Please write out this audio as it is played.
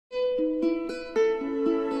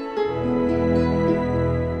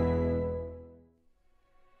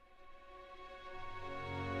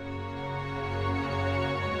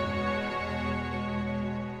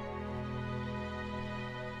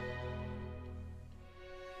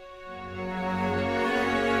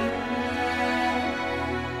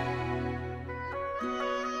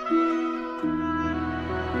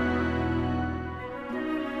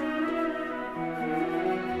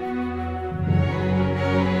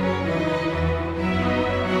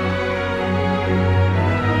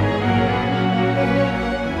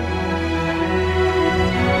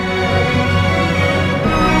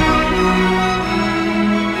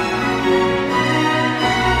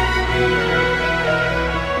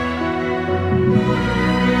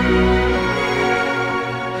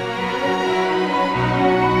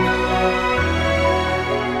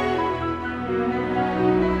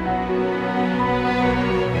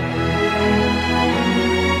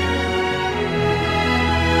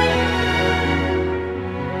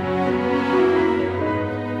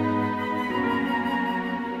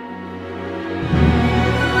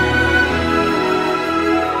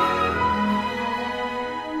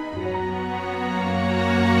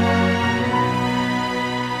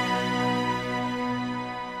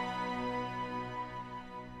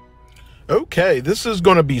Okay, this is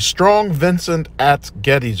going to be Strong Vincent at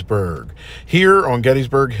Gettysburg, here on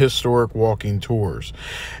Gettysburg Historic Walking Tours.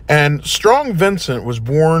 And Strong Vincent was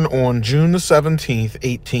born on June the 17th,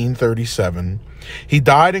 1837. He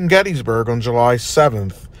died in Gettysburg on July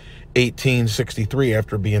 7th, 1863,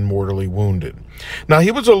 after being mortally wounded. Now, he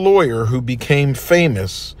was a lawyer who became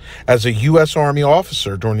famous as a U.S. Army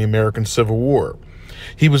officer during the American Civil War.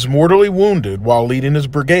 He was mortally wounded while leading his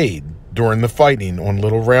brigade during the fighting on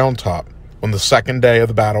Little Round Top on the second day of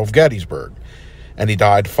the Battle of Gettysburg, and he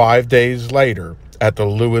died 5 days later at the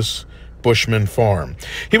Lewis Bushman Farm.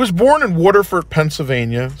 He was born in Waterford,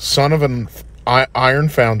 Pennsylvania, son of an iron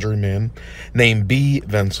foundryman named B.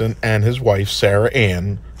 Vincent and his wife, Sarah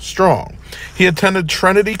Ann Strong. He attended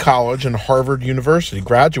Trinity College and Harvard University,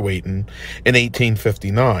 graduating in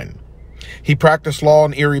 1859. He practiced law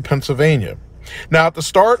in Erie, Pennsylvania. Now, at the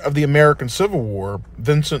start of the American Civil War,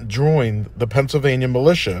 Vincent joined the Pennsylvania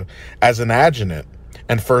militia as an adjutant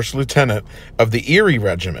and first lieutenant of the Erie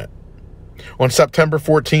Regiment. On September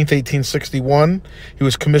 14, 1861, he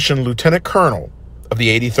was commissioned lieutenant colonel of the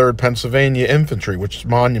 83rd Pennsylvania Infantry, which is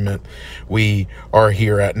monument we are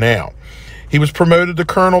here at now. He was promoted to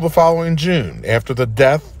colonel the following June after the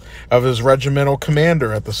death of his regimental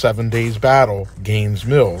commander at the 7 Days Battle, Gaines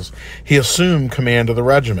Mills. He assumed command of the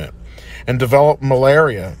regiment and developed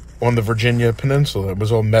malaria on the Virginia Peninsula. It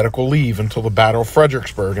was on medical leave until the Battle of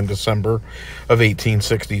Fredericksburg in December of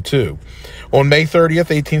 1862. On May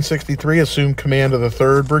 30th, 1863, assumed command of the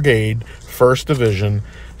 3rd Brigade, 1st Division,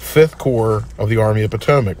 5th Corps of the Army of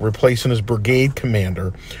Potomac, replacing his brigade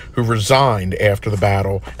commander, who resigned after the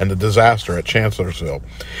battle and the disaster at Chancellorsville.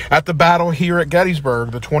 At the battle here at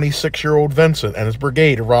Gettysburg, the 26-year-old Vincent and his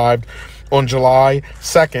brigade arrived on July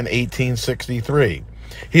 2nd, 1863.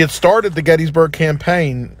 He had started the Gettysburg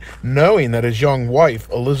campaign knowing that his young wife,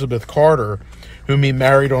 Elizabeth Carter, whom he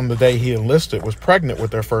married on the day he enlisted, was pregnant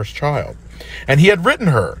with their first child. And he had written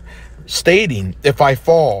her, stating, "If I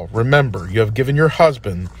fall, remember, you have given your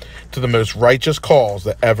husband to the most righteous cause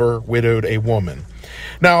that ever widowed a woman."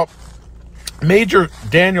 Now, Major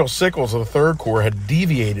Daniel Sickles of the 3rd Corps had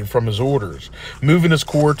deviated from his orders, moving his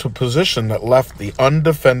corps to a position that left the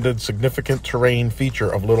undefended significant terrain feature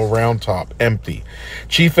of Little Round Top empty.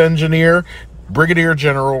 Chief Engineer Brigadier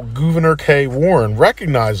General Gouverneur K. Warren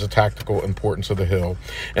recognized the tactical importance of the hill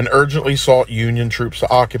and urgently sought Union troops to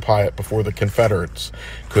occupy it before the Confederates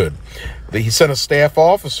could. He sent a staff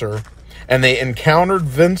officer, and they encountered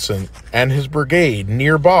Vincent and his brigade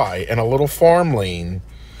nearby in a little farm lane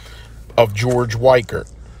of George Weichert.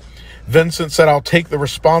 Vincent said, "I'll take the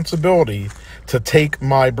responsibility to take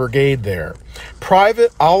my brigade there."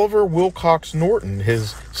 Private Oliver Wilcox Norton,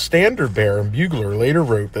 his standard bearer and bugler, later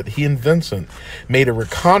wrote that he and Vincent made a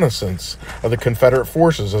reconnaissance of the Confederate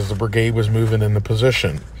forces as the brigade was moving into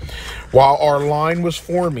position. "While our line was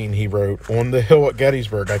forming," he wrote, "on the hill at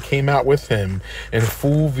Gettysburg, I came out with him in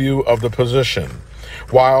full view of the position.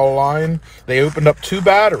 While line, they opened up 2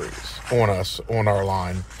 batteries on us on our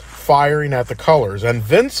line, firing at the colors, and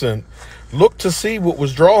Vincent looked to see what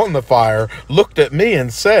was drawing the fire, looked at me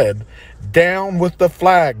and said, 'Down with the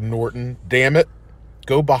flag, Norton, damn it,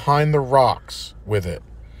 go behind the rocks with it.'"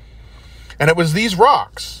 And it was these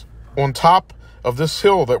rocks on top of this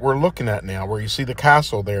hill that we're looking at now, where you see the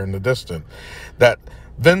castle there in the distance, that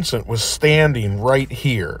Vincent was standing right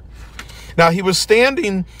here. Now, he was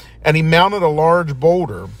standing and he mounted a large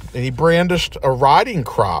boulder, and he brandished a riding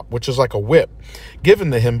crop, which is like a whip,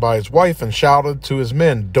 given to him by his wife, and shouted to his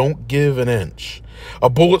men, "Don't give an inch." A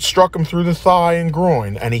bullet struck him through the thigh and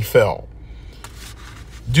groin, and he fell.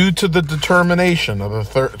 Due to the determination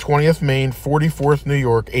of the 20th Maine, 44th New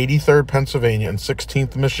York, 83rd Pennsylvania, and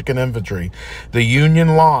 16th Michigan Infantry, the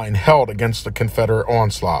Union line held against the Confederate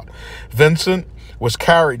onslaught. Vincent was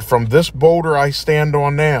carried from this boulder I stand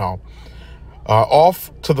on now,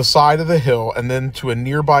 off to the side of the hill, and then to a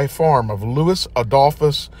nearby farm of Louis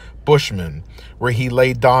Adolphus Bushman, where he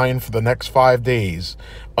lay dying for the next 5 days,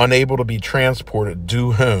 unable to be transported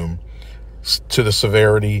due home to the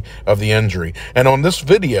severity of the injury. And on this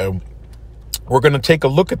video, we're going to take a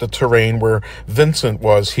look at the terrain where Vincent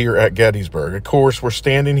was here at Gettysburg. Of course, we're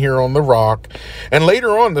standing here on the rock, and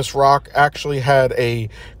later on, this rock actually had a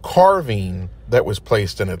carving that was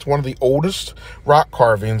placed in it. It's one of the oldest rock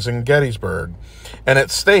carvings in Gettysburg, and it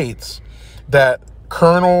states that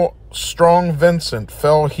Colonel Strong Vincent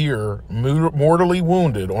fell here mortally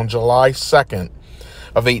wounded on July 2nd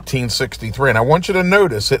of 1863. And I want you to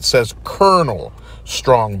notice it says Colonel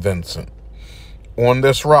Strong Vincent on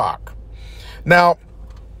this rock. Now,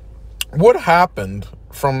 what happened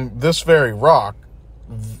from this very rock,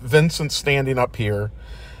 Vincent standing up here,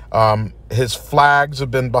 His flags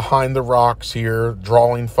have been behind the rocks here,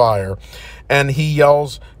 drawing fire. And he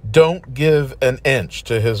yells, "Don't give an inch,"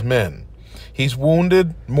 to his men. He's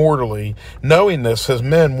wounded mortally. Knowing this, his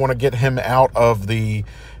men want to get him out of the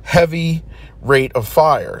heavy rate of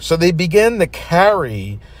fire. So they begin to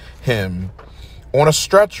carry him on a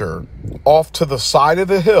stretcher off to the side of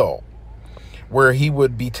the hill, where he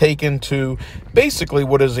would be taken to basically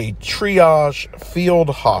what is a triage field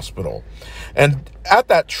hospital. And at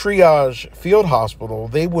that triage field hospital,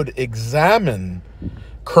 they would examine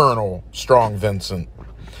Colonel Strong Vincent,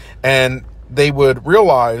 and they would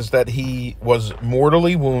realize that he was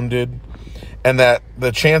mortally wounded and that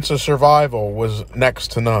the chance of survival was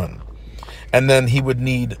next to none. And then he would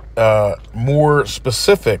need more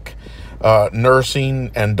specific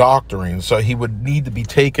nursing and doctoring. So he would need to be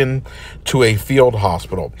taken to a field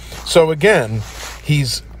hospital. So again,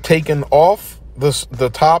 he's taken off the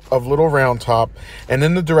top of Little Round Top and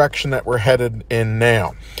in the direction that we're headed in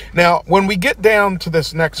now. Now, when we get down to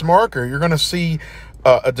this next marker, you're going to see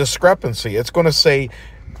a discrepancy. It's going to say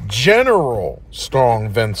General Strong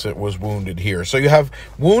Vincent was wounded here. So you have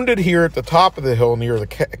wounded here at the top of the hill near the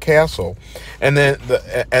castle, and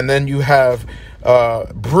then you have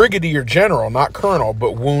Brigadier General, not Colonel,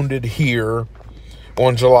 but wounded here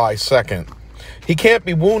on July 2nd. He can't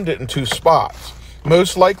be wounded in two spots.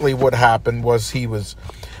 Most likely what happened was he was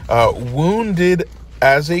wounded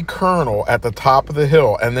as a colonel at the top of the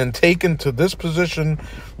hill and then taken to this position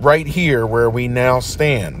right here where we now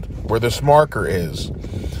stand, where this marker is.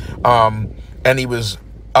 And he was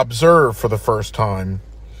observed for the first time,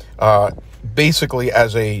 basically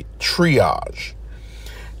as a triage.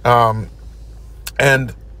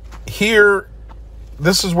 And here,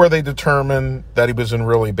 this is where they determined that he was in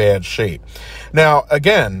really bad shape. Now,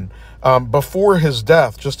 again, before his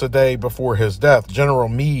death, just a day before his death, General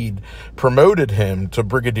Meade promoted him to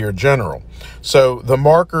Brigadier General. So the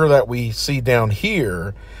marker that we see down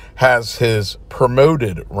here has his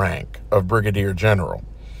promoted rank of Brigadier General.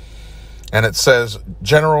 And it says,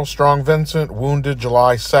 General Strong Vincent, wounded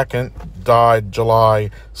July 2nd, died July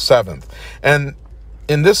 7th. And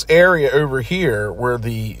in this area over here, where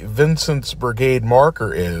the Vincent's Brigade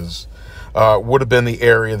marker is, would have been the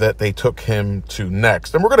area that they took him to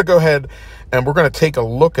next. And we're going to go ahead and we're going to take a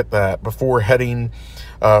look at that before heading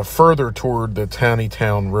further toward the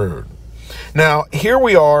Taneytown Road. Now, here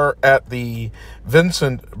we are at the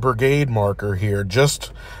Vincent Brigade marker here,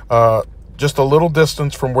 just a little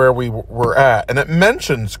distance from where we were at. And it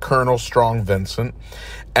mentions Colonel Strong Vincent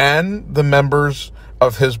and the members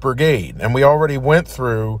of his brigade. And we already went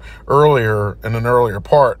through earlier, in an earlier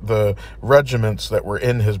part, the regiments that were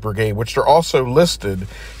in his brigade, which are also listed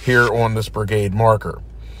here on this brigade marker.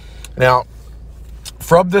 Now,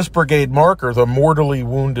 from this brigade marker, the mortally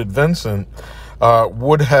wounded Vincent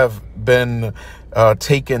would have been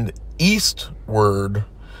taken eastward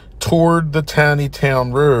toward the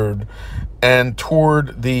Taneytown Road and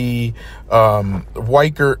toward the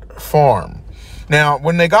Weichert farm. Now,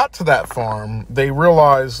 when they got to that farm, they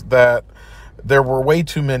realized that there were way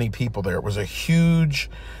too many people there. It was a huge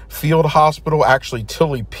field hospital. Actually,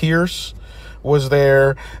 Tilly Pierce was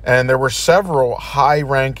there, and there were several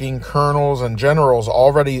high-ranking colonels and generals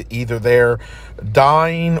already either there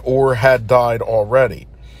dying or had died already.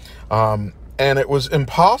 And it was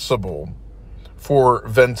impossible for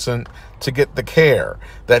Vincent to get the care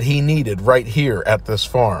that he needed right here at this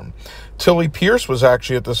farm. Tilly Pierce was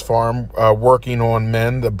actually at this farm working on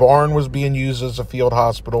men. The barn was being used as a field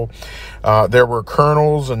hospital. There were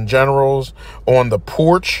colonels and generals on the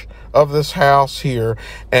porch of this house here,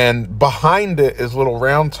 and behind it is Little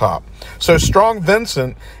Round Top. So Strong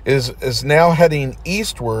Vincent is now heading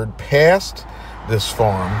eastward past this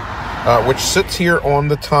farm, which sits here on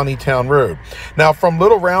the Taneytown Road. Now, from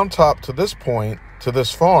Little Round Top to this point, to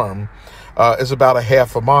this farm, is about a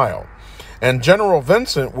half a mile. And General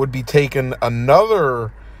Vincent would be taken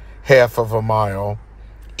another half of a mile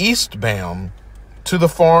eastbound to the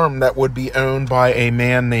farm that would be owned by a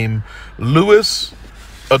man named Louis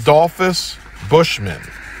Adolphus Bushman.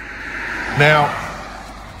 Now,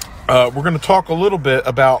 we're going to talk a little bit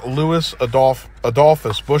about Louis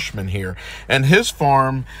Adolphus Bushman here. And his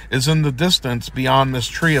farm is in the distance beyond this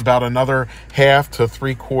tree, about another half to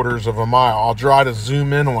 3/4 of a mile. I'll try to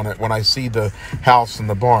zoom in on it when I see the house and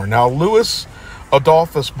the barn. Now, Louis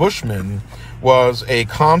Adolphus Bushman was a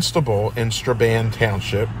constable in Strabane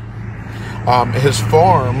Township. His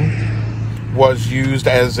farm was used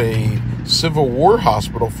as a Civil War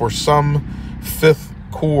hospital for some 5th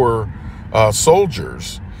Corps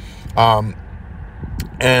soldiers.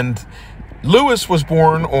 And Lewis was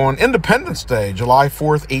born on Independence Day, July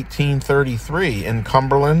 4th, 1833, in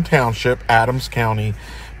Cumberland Township, Adams County,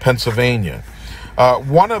 Pennsylvania.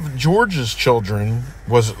 One of George's children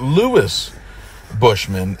was Lewis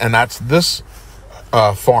Bushman, and that's this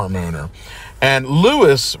farm owner. And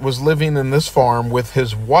Lewis was living in this farm with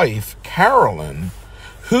his wife, Carolyn,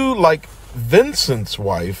 who, like Vincent's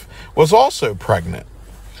wife, was also pregnant.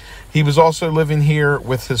 He was also living here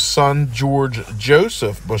with his son, George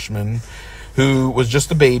Joseph Bushman, who was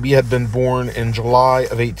just a baby, had been born in July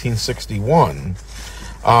of 1861.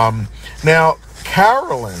 Now,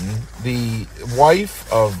 Carolyn, the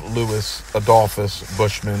wife of Louis Adolphus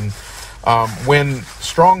Bushman, when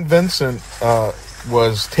Strong Vincent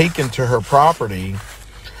was taken to her property,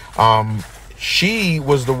 she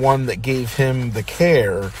was the one that gave him the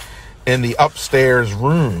care in the upstairs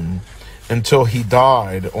room until he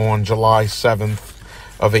died on July 7th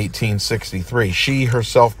of 1863, she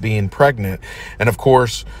herself being pregnant. And of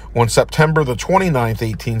course, on September the 29th,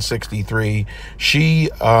 1863,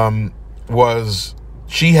 she had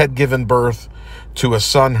given birth to a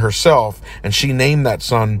son herself, and she named that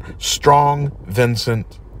son Strong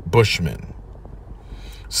Vincent Bushman.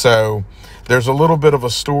 So there's a little bit of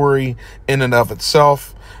a story in and of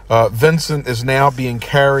itself. Vincent is now being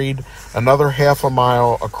carried another half a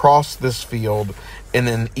mile across this field in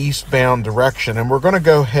an eastbound direction. And we're going to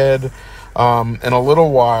go ahead in a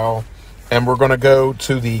little while, and we're going to go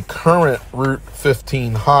to the current Route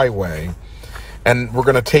 15 highway. And we're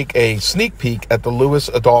going to take a sneak peek at the Louis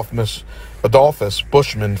Adolphus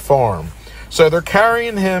Bushman farm. So they're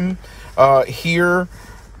carrying him here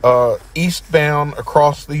eastbound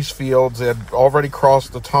across these fields. They had already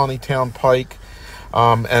crossed the Taneytown Pike,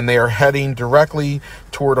 and they are heading directly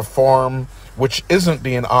toward a farm which isn't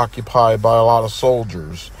being occupied by a lot of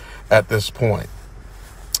soldiers at this point.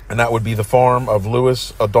 And that would be the farm of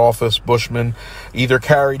Louis Adolphus Bushman, either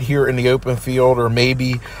carried here in the open field or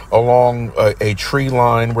maybe along a tree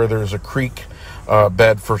line where there's a creek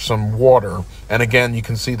bed for some water. And again, you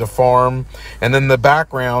can see the farm, and in the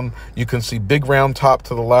background you can see Big Round Top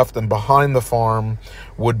to the left, and behind the farm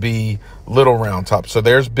would be Little Round Top. So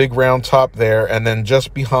there's Big Round Top there, and then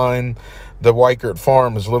just behind the Weichert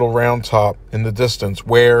farm is Little Round Top in the distance,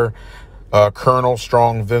 where Colonel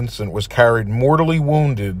Strong Vincent was carried mortally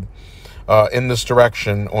wounded in this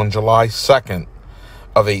direction on July 2nd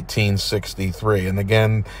of 1863. And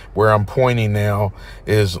again, where I'm pointing now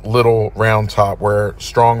is Little Round Top, where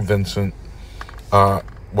Strong Vincent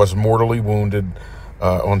was mortally wounded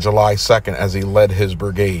on July 2nd as he led his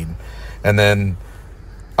brigade. And then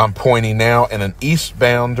I'm pointing now in an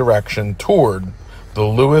eastbound direction toward the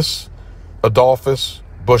Louis Adolphus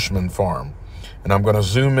Bushman farm. And I'm going to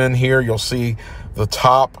zoom in here. You'll see the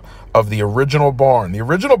top of the original barn. The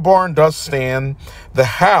original barn does stand. The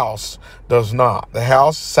house does not. The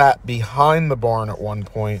house sat behind the barn at one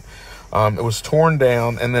point. It was torn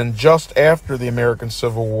down, and then just after the American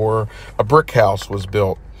Civil War, a brick house was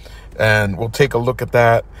built. And we'll take a look at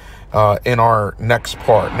that in our next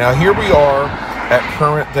part. Now, here we are at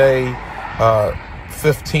current day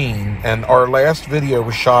 15, and our last video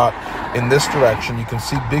was shot in this direction. You can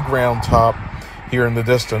see Big Round Top here in the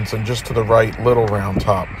distance, and just to the right, Little Round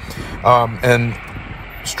Top. And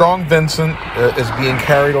Strong Vincent is being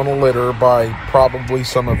carried on a litter by probably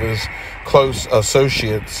some of his close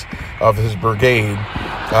associates of his brigade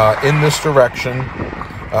in this direction,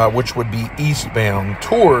 which would be eastbound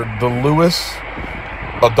toward the Louis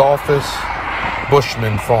Adolphus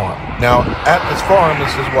Bushman farm. Now, at this farm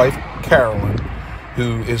is his wife, Carolyn,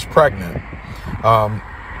 who is pregnant.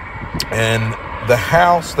 And the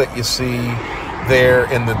house that you see there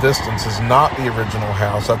in the distance is not the original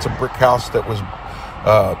house. That's a brick house that was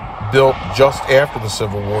built just after the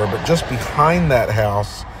Civil War, but just behind that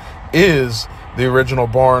house is the original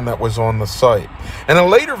barn that was on the site. In a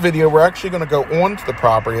later video, we're actually going to go onto the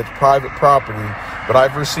property. It's private property, but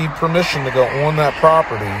I've received permission to go on that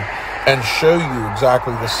property and show you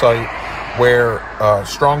exactly the site where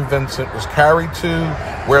Strong Vincent was carried to,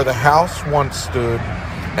 where the house once stood,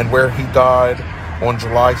 and where he died on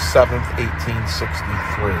July 7th,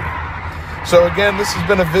 1863. So again, this has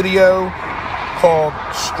been a video called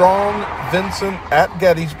Strong Vincent at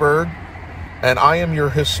Gettysburg, and I am your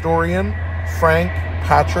historian, Frank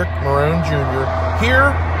Patrick Marone Jr.,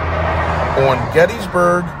 here on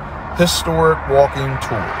Gettysburg Historic Walking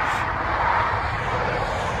Tours.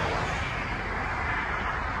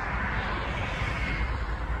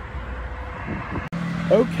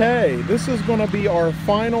 Okay, this is going to be our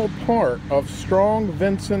final part of Strong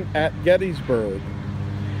Vincent at Gettysburg.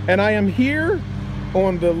 And I am here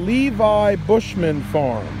on the Levi Bushman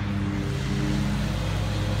farm.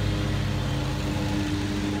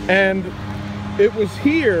 And it was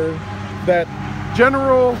here that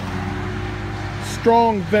General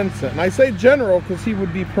Strong Vincent, and I say general because he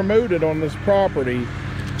would be promoted on this property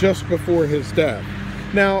just before his death.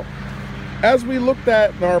 Now, as we looked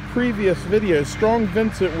at in our previous video, Strong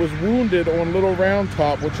Vincent was wounded on Little Round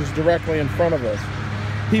Top, which is directly in front of us.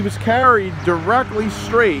 He was carried directly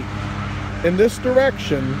straight in this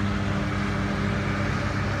direction,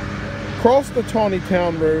 across the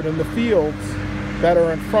Tawnytown Road and the fields that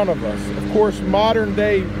are in front of us. Of course, modern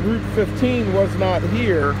day Route 15 was not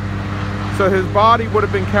here, so his body would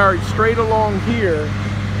have been carried straight along here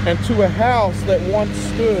and to a house that once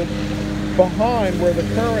stood behind where the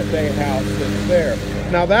current day house is there.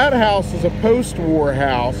 Now that house is a post-war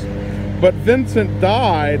house, but Vincent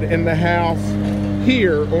died in the house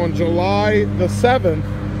here on July the 7th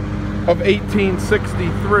of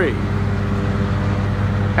 1863.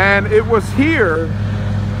 And it was here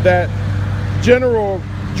that General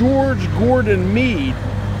George Gordon Meade,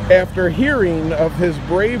 after hearing of his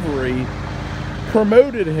bravery,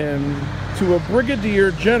 promoted him to a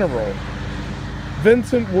brigadier general.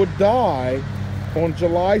 Vincent would die on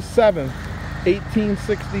July 7th,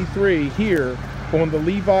 1863, here on the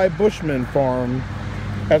Levi Bushman farm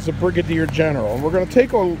as a brigadier general. And we're going to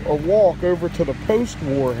take a walk over to the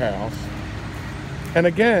post-war house. And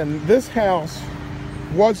again, this house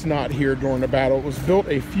was not here during the battle. It was built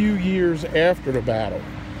a few years after the battle.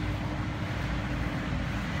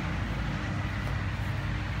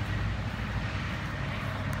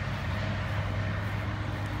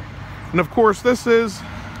 And of course, this is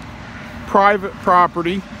private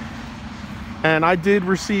property, and I did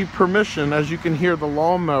receive permission, as you can hear the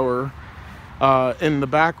lawnmower in the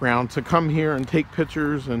background, to come here and take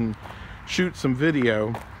pictures and shoot some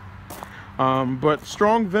video. But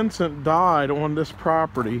Strong Vincent died on this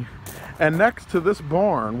property, and next to this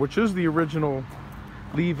barn, which is the original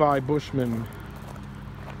Levi Bushman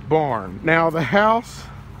barn. Now, the house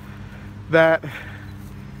that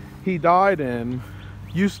he died in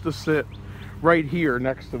used to sit right here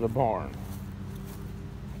next to the barn.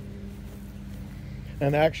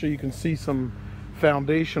 And actually you can see some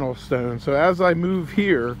foundational stone. So as I move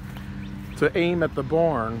here to aim at the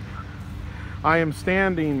barn, I am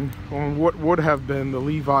standing on what would have been the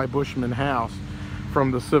Levi Bushman house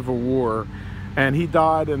from the Civil War. And he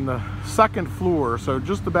died in the second floor, so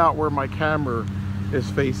just about where my camera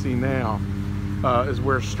is facing now is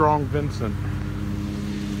where Strong Vincent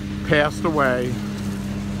passed away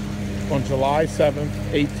on July 7th,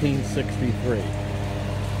 1863.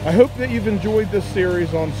 I hope that you've enjoyed this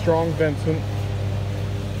series on Strong Vincent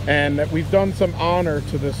and that we've done some honor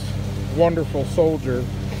to this wonderful soldier.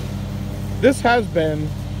 This has been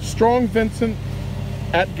Strong Vincent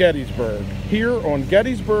at Gettysburg, here on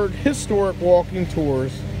Gettysburg Historic Walking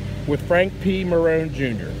Tours with Frank P. Marone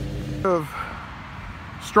Jr. Of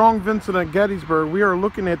Strong Vincent at Gettysburg, we are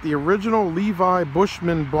looking at the original Levi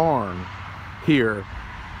Bushman barn here.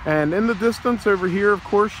 And in the distance over here, of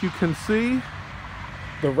course, you can see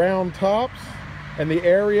the round tops and the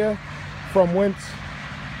area from whence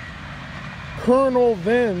Colonel,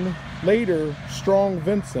 then later Strong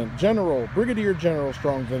Vincent, Brigadier General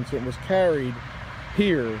Strong Vincent, was carried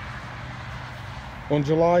here on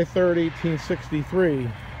July 3rd, 1863.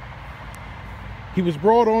 He was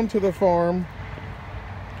brought onto the farm.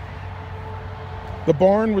 The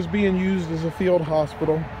barn was being used as a field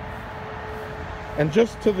hospital. And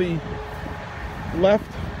just to the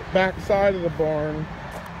left back side of the barn,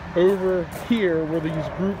 over here where these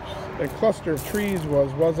groups and cluster of trees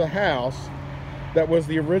was a house that was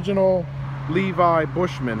the original Levi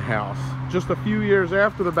Bushman house. Just a few years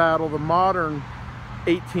after the battle, the modern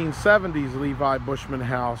 1870s Levi Bushman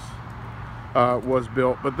house was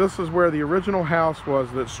built. But this is where the original house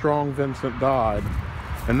was that Strong Vincent died.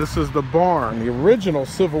 And this is the barn, the original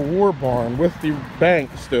Civil War barn with the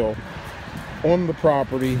bank still on the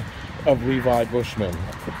property of Levi Bushman.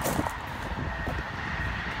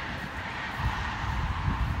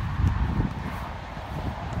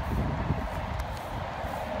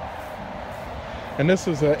 And this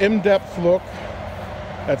is an in-depth look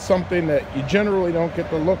at something that you generally don't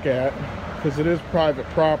get to look at because it is private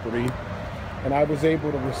property. And I was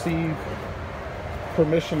able to receive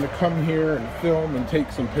permission to come here and film and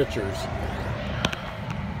take some pictures.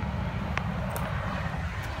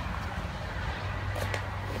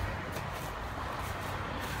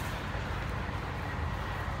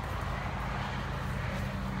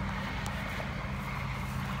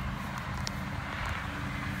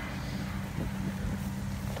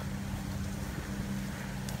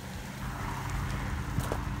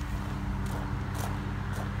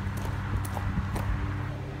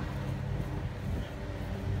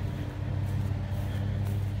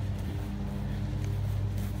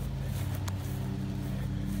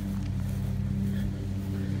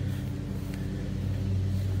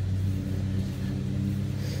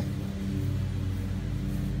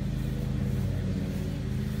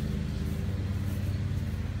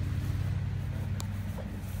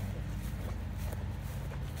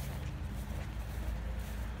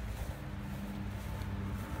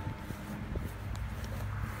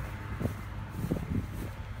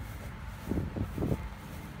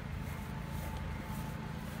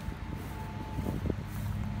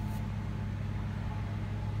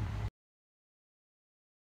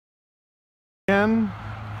 again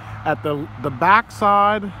at the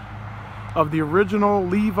backside of the original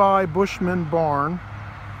Levi Bushman barn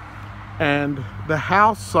and the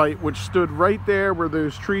house site, which stood right there where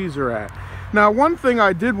those trees are at. Now, one thing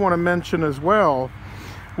I did want to mention as well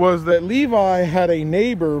was that Levi had a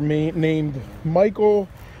neighbor named Michael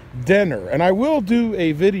Denner, and I will do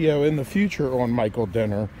a video in the future on Michael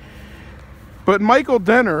Denner. But Michael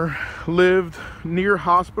Denner lived near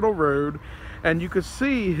Hospital Road, and you could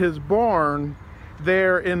see his barn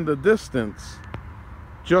there in the distance,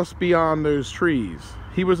 just beyond those trees.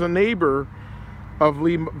 He was a neighbor of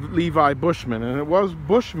Levi Bushman, and it was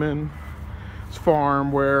Bushman's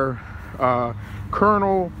farm where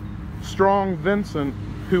Colonel Strong Vincent,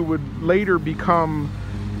 who would later become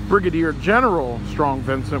Brigadier General Strong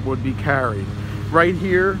Vincent, would be carried. Right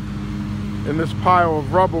here in this pile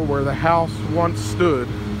of rubble where the house once stood.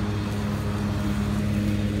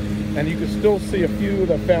 And you can still see a few of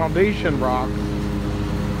the foundation rocks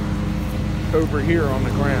over here on the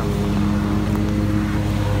ground.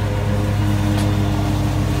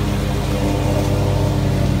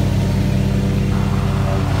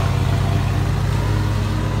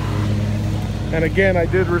 And again, I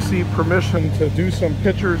did receive permission to do some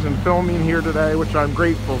pictures and filming here today, which I'm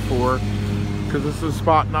grateful for, because this is a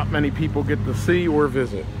spot not many people get to see or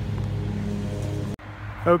visit.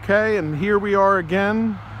 Okay, and here we are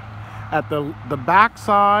again at the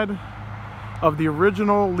backside of the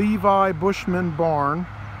original Levi Bushman barn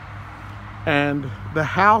and the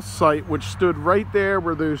house site, which stood right there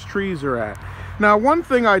where those trees are at. Now, one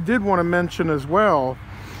thing I did want to mention as well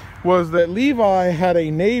was that Levi had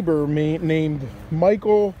a neighbor named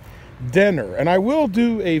Michael Denner, and I will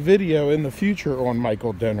do a video in the future on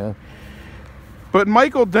Michael Denner. But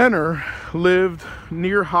Michael Denner lived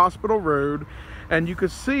near Hospital Road, and you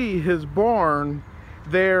could see his barn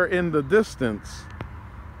there in the distance,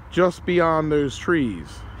 just beyond those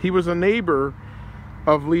trees. He was a neighbor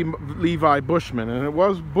of Levi Bushman, and it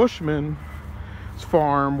was Bushman's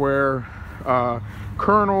farm where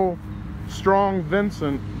Colonel Strong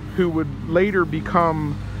Vincent, who would later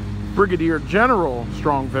become Brigadier General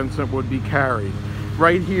Strong Vincent, would be carried.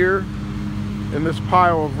 Right here in this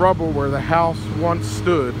pile of rubble where the house once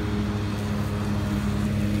stood.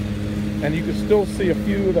 And you can still see a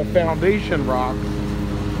few of the foundation rocks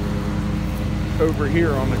over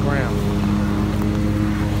here on the ground.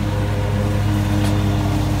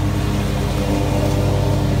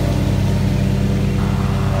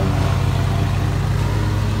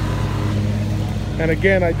 And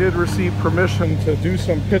again, I did receive permission to do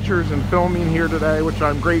some pictures and filming here today, which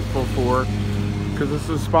I'm grateful for, because this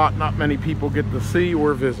is a spot not many people get to see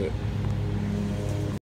or visit.